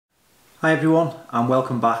Hi everyone and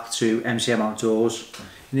welcome back to MCM Outdoors.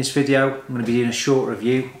 In this video I'm going to be doing a short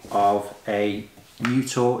review of a new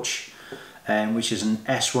torch which is an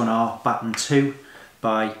S1R Baton II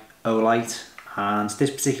by OLIGHT, and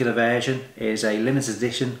this particular version is a limited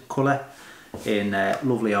edition colour in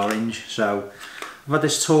lovely orange. So I've had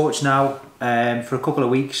this torch now for a couple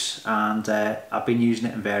of weeks and I've been using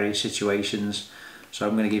it in various situations, so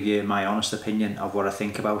I'm going to give you my honest opinion of what I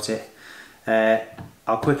think about it.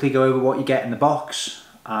 I'll quickly go over what you get in the box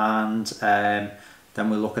and then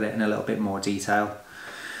we'll look at it in a little bit more detail.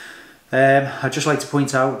 I'd just like to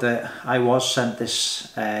point out that I was sent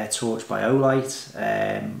this torch by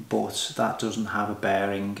OLIGHT, but that doesn't have a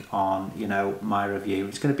bearing on, my review.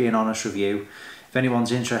 It's going to be an honest review. If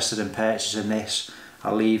anyone's interested in purchasing this,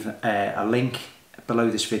 I'll leave a link below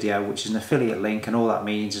this video, which is an affiliate link, and all that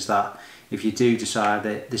means is that if you do decide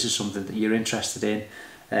that this is something that you're interested in,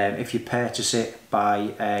 if you purchase it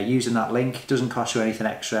by using that link, it doesn't cost you anything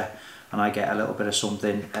extra, and I get a little bit of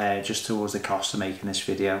something just towards the cost of making this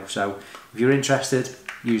video. So if you're interested,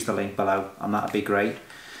 use the link below and that'd be great.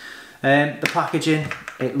 The packaging,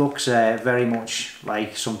 it looks very much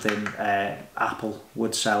like something Apple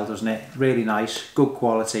would sell, doesn't it? Really nice, good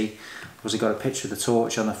quality. Obviously got a picture of the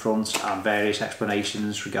torch on the front and various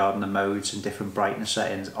explanations regarding the modes and different brightness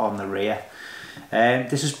settings on the rear.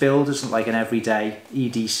 This is billed as like an everyday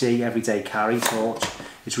EDC, everyday carry torch.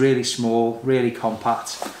 It's really small, really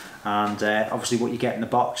compact, and obviously what you get in the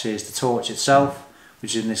box is the torch itself,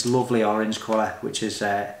 which is in this lovely orange colour, which is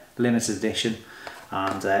limited edition,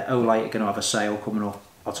 and OLIGHT are going to have a sale coming up.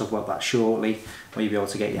 I'll talk about that shortly, where you'll be able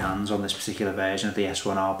to get your hands on this particular version of the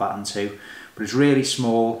S1R Baton II. But it's really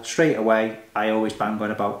small. Straight away, I always bang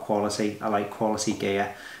on about quality. I like quality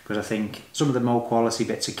gear because I think some of the more quality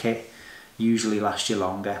bits of kit usually last you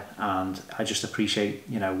longer, and I just appreciate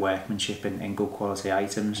workmanship in good quality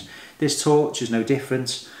items. This torch is no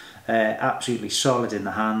different. Absolutely solid in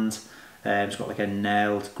the hand. It's got like a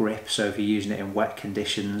nailed grip, so if you're using it in wet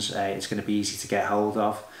conditions, it's going to be easy to get hold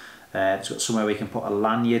of. It's got somewhere where you can put a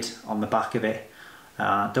lanyard on the back of it.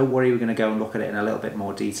 Don't worry, we're going to go and look at it in a little bit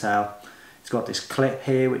more detail. It's got this clip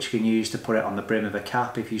here which you can use to put it on the brim of a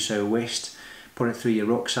cap if you so wished. Put it through your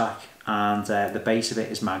rucksack, and the base of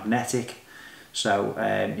it is magnetic. So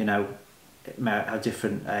it might have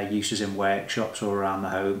different uses in workshops or around the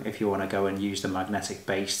home if you want to go and use the magnetic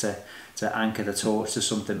base to anchor the torch to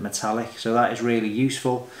something metallic. So that is really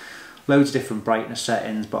useful. Loads of different brightness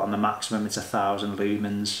settings, but on the maximum it's 1000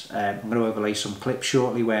 lumens. I'm going to overlay some clips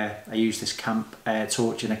shortly where I used this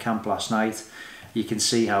torch in a camp last night. You can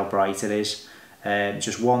see how bright it is.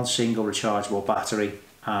 Just one single rechargeable battery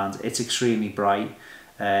and it's extremely bright.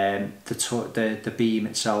 The beam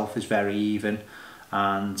itself is very even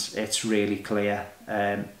and it's really clear.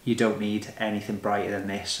 You don't need anything brighter than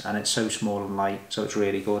this, and it's so small and light, so it's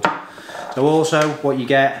really good. So also what you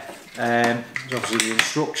get is obviously the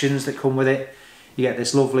instructions that come with it. You get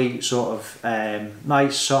this lovely sort of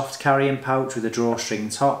nice soft carrying pouch with a drawstring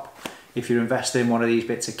top. If you're investing in one of these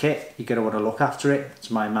bits of kit, you're going to want to look after it.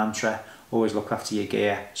 It's my mantra, always look after your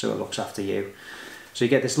gear so it looks after you. So you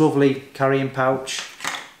get this lovely carrying pouch.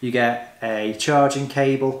 You get a charging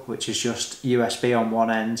cable, which is just USB on one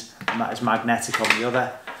end and that is magnetic on the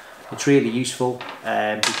other. It's really useful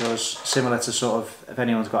because similar to sort of, if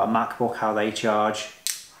anyone's got a MacBook, how they charge,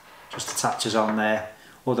 just attaches on there,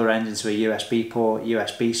 other end into a USB port,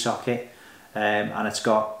 USB socket, and it's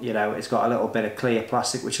got it's got a little bit of clear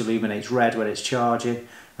plastic which illuminates red when it's charging,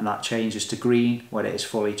 and that changes to green when it is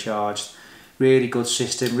fully charged. Really good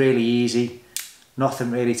system, really easy, nothing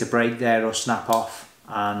really to break there or snap off.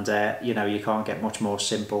 And you can't get much more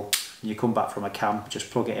simple. You come back from a camp,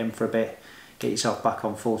 just plug it in for a bit, get yourself back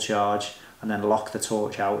on full charge, and then lock the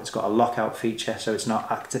torch out. It's got a lockout feature, so it's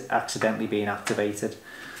not accidentally being activated.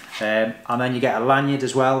 And then you get a lanyard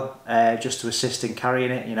as well, just to assist in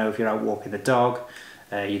carrying it. If you're out walking the dog,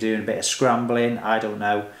 you're doing a bit of scrambling, I don't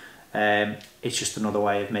know. It's just another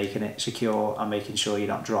way of making it secure and making sure you're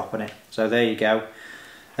not dropping it. So there you go.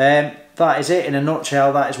 That is it in a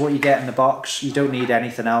nutshell. That is what you get in the box. You don't need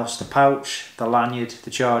anything else. The pouch, the lanyard, the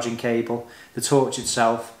charging cable, the torch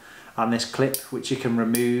itself, and this clip which you can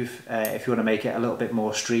remove if you want to make it a little bit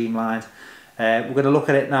more streamlined. We're going to look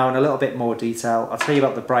at it now in a little bit more detail. I'll tell you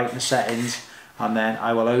about the brightness settings, and then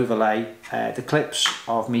I will overlay the clips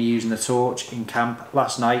of me using the torch in camp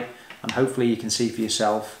last night, and hopefully you can see for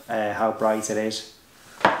yourself how bright it is.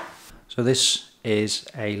 So this is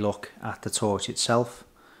a look at the torch itself.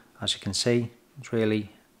 As you can see, it's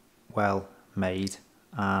really well made,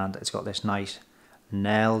 and it's got this nice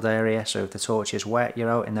nailed area, so if the torch is wet,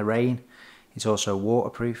 you're out in the rain, it's also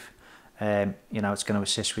waterproof. you know, it's going to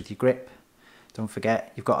assist with your grip. Don't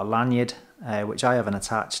forget you've got a lanyard, which I haven't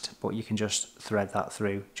attached, but you can just thread that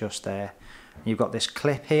through just there. And you've got this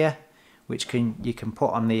clip here, which you can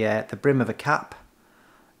put on the brim of a cap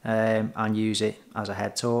and use it as a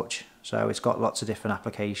head torch. So it's got lots of different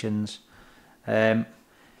applications. In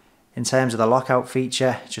terms of the lockout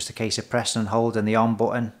feature, it's just a case of pressing and holding the on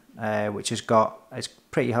button, which it's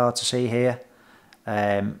pretty hard to see here.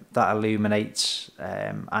 That illuminates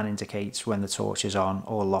and indicates when the torch is on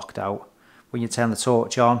or locked out. When you turn the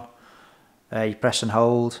torch on, you press and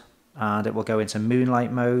hold and it will go into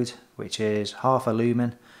moonlight mode, which is half a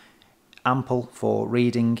lumen, ample for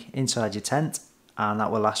reading inside your tent, and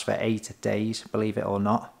that will last for 8 days, believe it or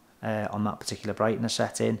not, on that particular brightness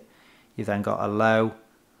setting. You've then got a low,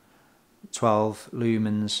 12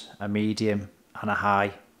 lumens, a medium and a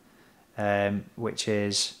high, which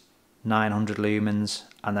is 900 lumens,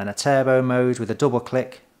 and then a turbo mode with a double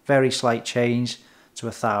click, very slight change to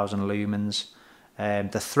 1000 lumens.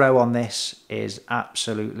 The throw on this is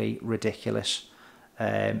absolutely ridiculous.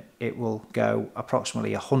 It will go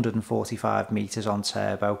approximately 145 meters on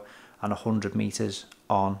turbo and 100 meters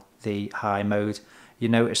on the high mode. You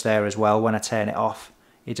notice there as well, when I turn it off,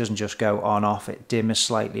 it doesn't just go on off, it dims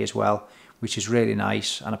slightly as well, which is really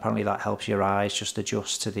nice, and apparently that helps your eyes just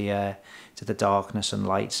adjust to the darkness and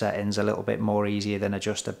light settings a little bit more easier than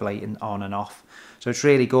just a blatant on and off. So it's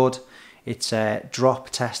really good. It's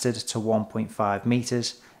drop tested to 1.5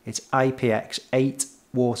 meters. It's IPX8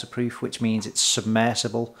 waterproof, which means it's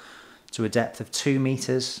submersible to a depth of 2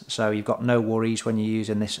 meters. So you've got no worries when you're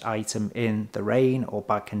using this item in the rain or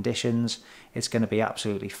bad conditions. It's going to be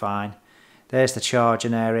absolutely fine. There's the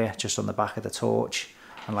charging area just on the back of the torch.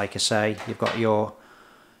 And like I say, you've got your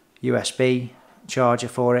USB charger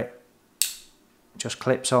for it. Just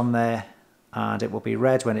clips on there and it will be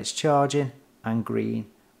red when it's charging and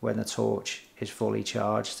green when the torch is fully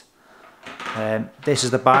charged. This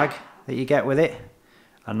is the bag that you get with it.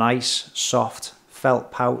 A nice soft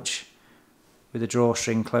felt pouch with a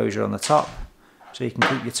drawstring closure on the top, so you can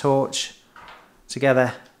keep your torch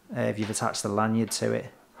together if you've attached the lanyard to it,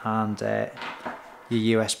 and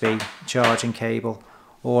your USB charging cable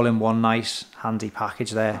all in one nice handy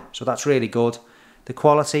package there. So that's really good. The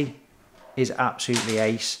quality is absolutely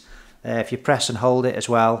ace. If you press and hold it as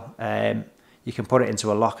well, you can put it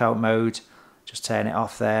into a lockout mode, just turn it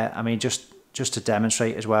off there. I mean, just to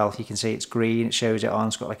demonstrate as well, you can see it's green, it shows it on,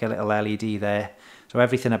 it's got like a little LED there. So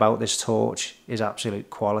everything about this torch is absolute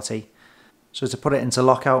quality. So to put it into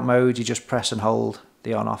lockout mode, you just press and hold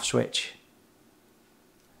the on-off switch.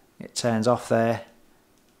 It turns off there,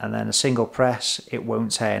 and then a single press, it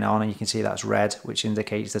won't turn on, and you can see that's red, which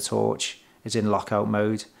indicates the torch is in lockout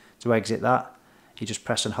mode. To exit that, you just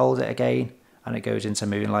press and hold it again, and it goes into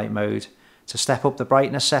moonlight mode. To step up the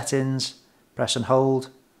brightness settings, press and hold,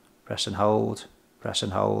 press and hold, press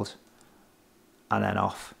and hold, and then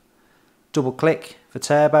off. Double click for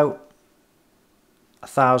turbo,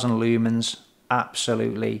 1000 lumens,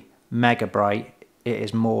 absolutely mega bright. It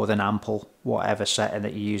is more than ample, whatever setting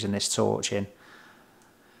that you're using this torch in.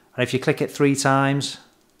 And if you click it 3 times,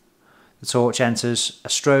 the torch enters a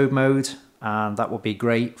strobe mode, and that will be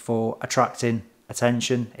great for attracting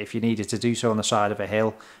attention. If you needed to do so on the side of a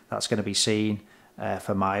hill, that's going to be seen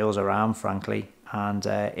for miles around, frankly. And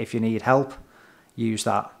if you need help, use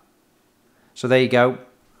that. So there you go.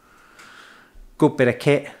 Good bit of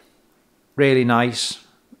kit, really nice,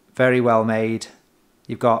 very well made.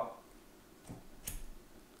 You've got,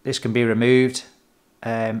 this can be removed.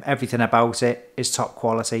 Everything about it is top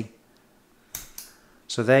quality.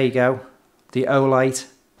 So there you go, the OLIGHT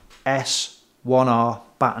S1R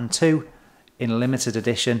Baton II in limited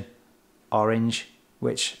edition orange,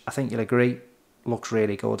 which I think you'll agree looks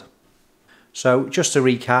really good. So just to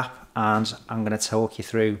recap, and I'm going to talk you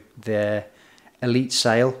through the Elite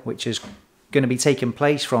sale, which is going to be taking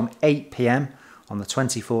place from 8 PM on the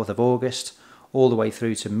 24th of August all the way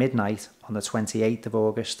through to midnight on the 28th of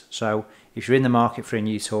August. So if you're in the market for a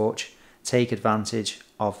new torch, take advantage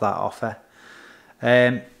of that offer.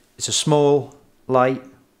 It's a small, light,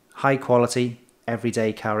 high quality,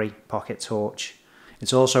 everyday carry pocket torch.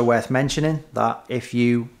 It's also worth mentioning that if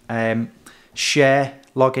you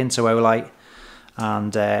log into OLIGHT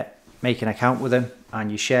and make an account with them,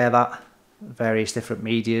 and you share that various different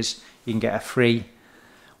medias, you can get a free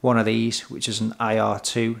one of these, which is an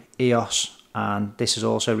IR2 EOS, and this is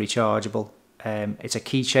also rechargeable. It's a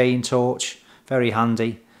keychain torch, very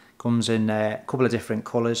handy, comes in a couple of different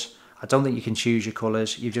colours. I don't think you can choose your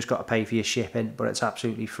colours, you've just got to pay for your shipping, but it's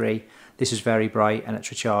absolutely free. This is very bright and it's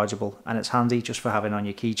rechargeable, and it's handy just for having on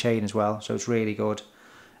your keychain as well, so it's really good.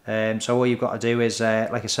 So all you've got to do is,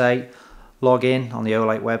 like I say, log in on the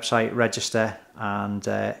OLIGHT website, register, and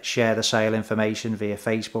share the sale information via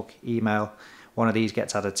Facebook, email. One of these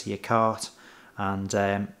gets added to your cart, and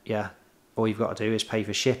yeah, all you've got to do is pay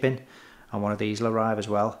for shipping, and one of these will arrive as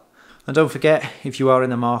well. And don't forget, if you are in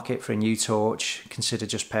the market for a new torch, consider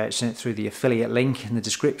just purchasing it through the affiliate link in the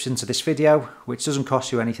description to this video, which doesn't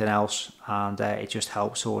cost you anything else, and it just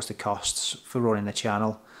helps towards the costs for running the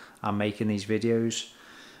channel and making these videos.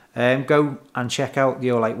 Go and check out the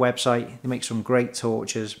OLIGHT website. They make some great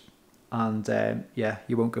torches, and yeah,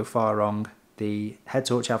 you won't go far wrong. The head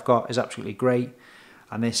torch I've got is absolutely great,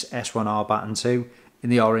 and this S1R Baton II in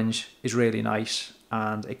the orange is really nice,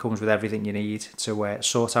 and it comes with everything you need to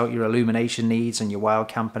sort out your illumination needs and your wild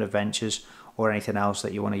camping adventures, or anything else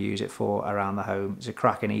that you want to use it for around the home. It's a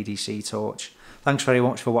cracking EDC torch. Thanks very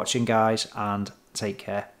much for watching, guys, and take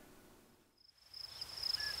care.